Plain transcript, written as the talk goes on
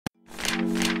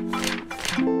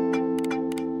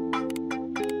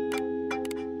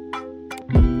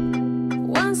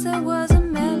voice that was a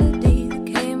melody that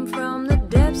came from the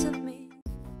depths of me.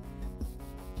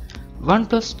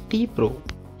 OnePlus T Pro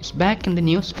is back in the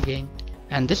news again,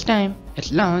 and this time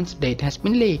its launch date has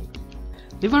been leaked.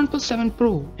 The OnePlus 7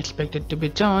 Pro expected to be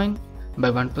joined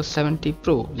by OnePlus 7T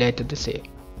Pro later this year.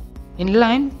 In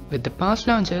line with the past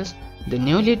launches, the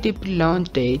newly dipped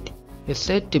launch date is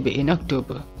said to be in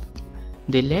October.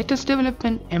 The latest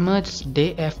development emerged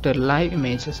day after live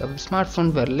images of the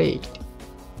smartphone were leaked.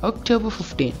 October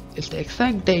 15 is the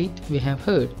exact date we have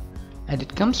heard, and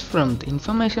it comes from the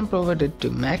information provided to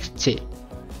Max J,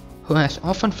 who has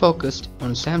often focused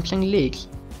on Samsung leaks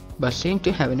but seemed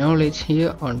to have knowledge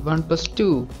here on OnePlus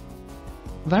too.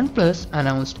 OnePlus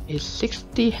announced its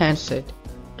 6T handset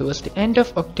towards the end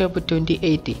of October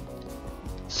 2018,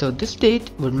 so this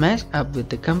date would match up with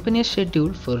the company's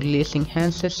schedule for releasing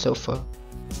handsets so far.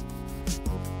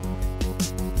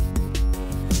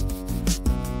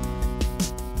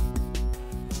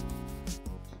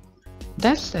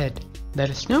 That said,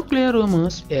 there is no clear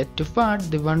rumors yet to what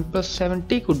the OnePlus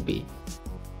 7T could be.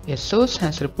 A source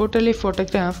has reportedly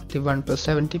photographed the OnePlus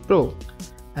 7T Pro,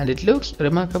 and it looks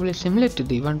remarkably similar to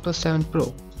the OnePlus 7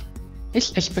 Pro.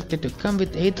 It's expected to come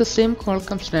with either same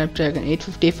Qualcomm Snapdragon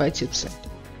 855 chipset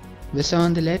we saw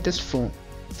on the latest phone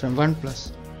from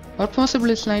OnePlus, or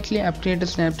possibly slightly upgraded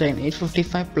Snapdragon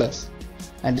 855 Plus,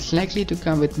 and it's likely to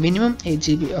come with minimum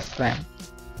 8GB of RAM.